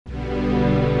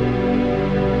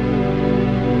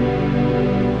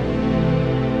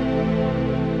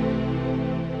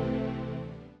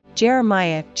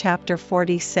Jeremiah chapter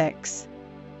 46.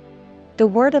 The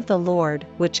word of the Lord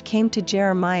which came to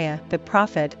Jeremiah the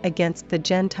prophet against the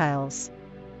Gentiles.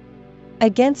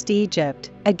 Against Egypt,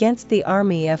 against the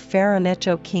army of Pharaoh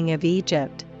Necho king of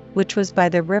Egypt, which was by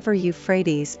the river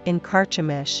Euphrates in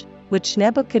Carchemish, which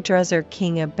Nebuchadrezzar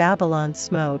king of Babylon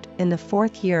smote in the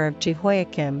 4th year of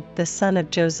Jehoiakim the son of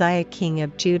Josiah king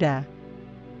of Judah.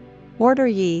 Order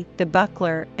ye the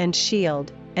buckler and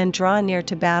shield, and draw near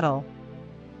to battle.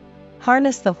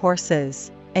 Harness the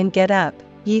horses, and get up,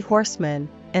 ye horsemen,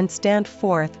 and stand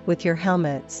forth with your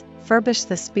helmets, furbish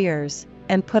the spears,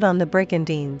 and put on the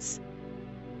brigandines.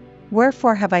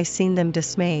 Wherefore have I seen them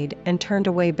dismayed and turned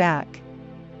away back?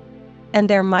 And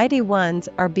their mighty ones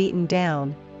are beaten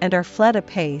down, and are fled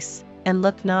apace, and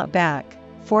look not back,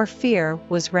 for fear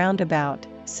was round about,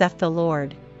 saith the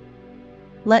Lord.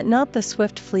 Let not the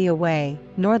swift flee away,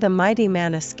 nor the mighty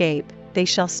man escape, they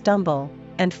shall stumble,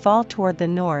 and fall toward the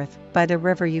north, by the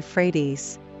river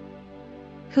Euphrates.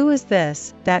 Who is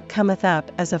this that cometh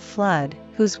up as a flood,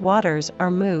 whose waters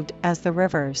are moved as the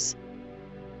rivers?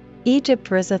 Egypt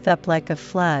riseth up like a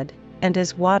flood, and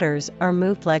his waters are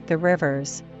moved like the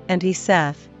rivers, and he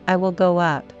saith, I will go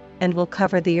up, and will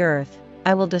cover the earth,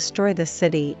 I will destroy the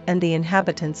city and the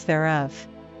inhabitants thereof.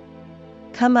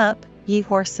 Come up, ye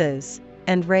horses,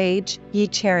 and rage, ye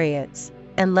chariots,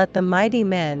 and let the mighty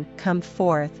men come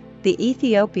forth, the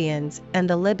Ethiopians and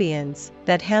the Libyans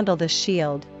that handle the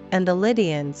shield, and the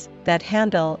Lydians that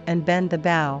handle and bend the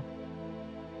bow.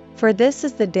 For this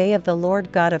is the day of the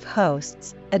Lord God of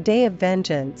hosts, a day of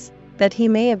vengeance, that he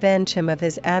may avenge him of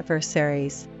his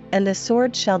adversaries, and the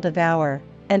sword shall devour,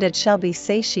 and it shall be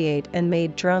satiate and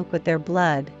made drunk with their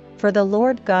blood, for the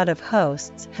Lord God of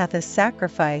hosts hath a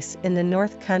sacrifice in the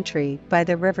north country by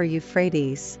the river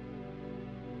Euphrates.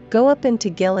 Go up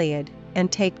into Gilead, and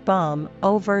take balm,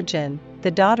 O virgin,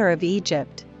 the daughter of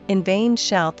Egypt. In vain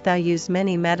shalt thou use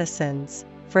many medicines,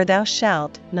 for thou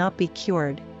shalt not be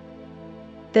cured.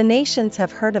 The nations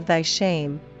have heard of thy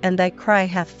shame, and thy cry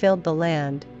hath filled the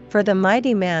land, for the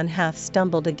mighty man hath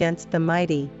stumbled against the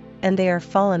mighty, and they are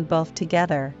fallen both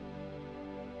together.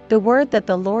 The word that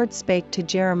the Lord spake to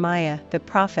Jeremiah the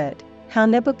prophet, how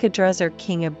Nebuchadrezzar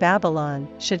king of Babylon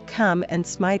should come and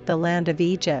smite the land of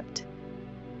Egypt.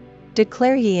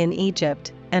 Declare ye in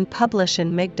Egypt, and publish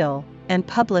in Migdol, and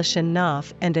publish in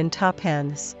Noph and in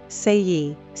Tahpanhes, say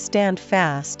ye, stand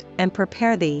fast, and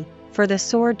prepare thee, for the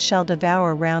sword shall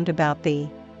devour round about thee.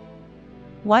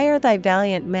 Why are thy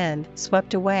valiant men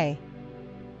swept away?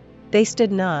 They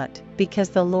stood not,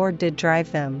 because the Lord did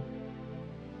drive them.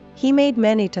 He made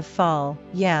many to fall,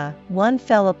 yea, one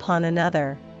fell upon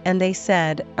another, and they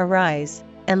said, Arise,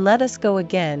 and let us go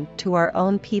again to our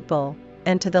own people,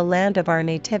 and to the land of our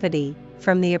nativity,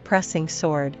 from the oppressing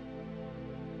sword.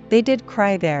 They did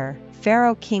cry there,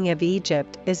 Pharaoh king of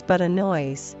Egypt is but a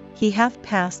noise, he hath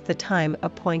passed the time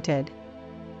appointed.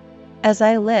 As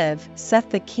I live,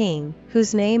 saith the King,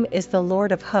 whose name is the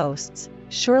Lord of hosts,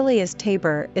 surely as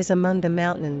Tabor is among the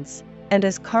mountains, and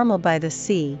as Carmel by the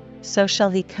sea, so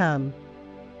shall he come.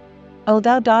 O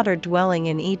thou daughter dwelling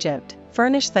in Egypt,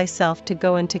 furnish thyself to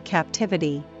go into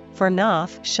captivity, for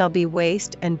Noph shall be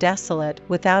waste and desolate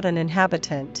without an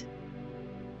inhabitant.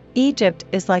 Egypt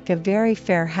is like a very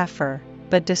fair heifer,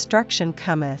 but destruction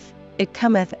cometh, it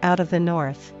cometh out of the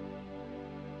north.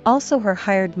 Also her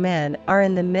hired men are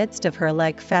in the midst of her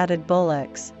like fatted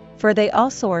bullocks, for they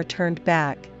also are turned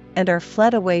back, and are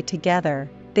fled away together,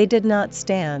 they did not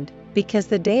stand, because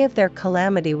the day of their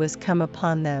calamity was come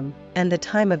upon them, and the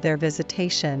time of their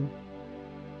visitation.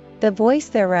 The voice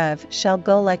thereof shall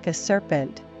go like a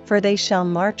serpent, for they shall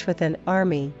march with an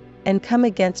army, and come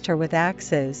against her with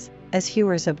axes, as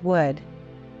hewers of wood.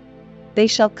 They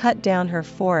shall cut down her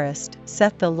forest,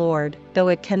 saith the Lord, though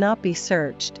it cannot be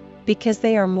searched, because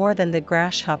they are more than the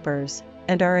grasshoppers,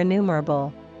 and are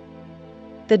innumerable.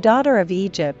 The daughter of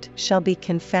Egypt shall be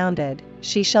confounded,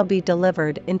 she shall be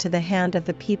delivered into the hand of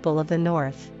the people of the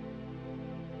north.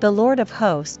 The Lord of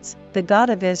hosts, the God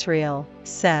of Israel,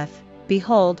 saith,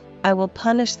 Behold, I will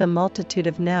punish the multitude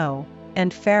of No,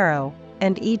 and Pharaoh,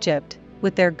 and Egypt,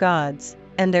 with their gods,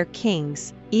 and their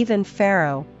kings, even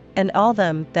Pharaoh, and all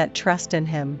them that trust in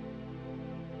him.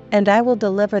 And I will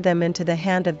deliver them into the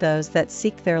hand of those that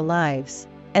seek their lives,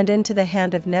 and into the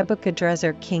hand of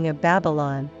Nebuchadrezzar king of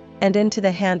Babylon, and into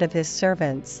the hand of his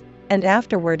servants, and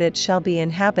afterward it shall be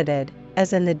inhabited,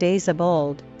 as in the days of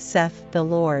old, saith the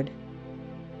Lord.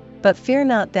 But fear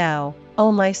not thou,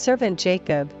 O my servant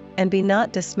Jacob, and be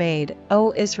not dismayed,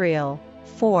 O Israel,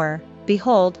 for,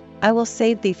 behold, I will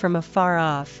save thee from afar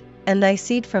off, and thy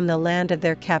seed from the land of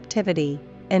their captivity,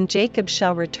 and Jacob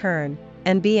shall return,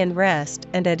 and be in rest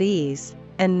and at ease,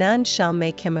 and none shall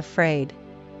make him afraid.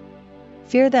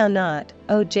 Fear thou not,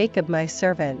 O Jacob my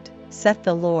servant, saith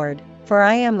the Lord, for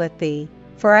I am with thee.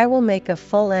 For I will make a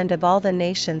full end of all the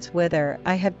nations whither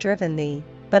I have driven thee,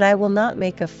 but I will not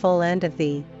make a full end of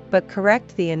thee, but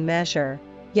correct thee in measure,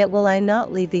 yet will I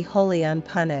not leave thee wholly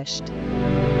unpunished.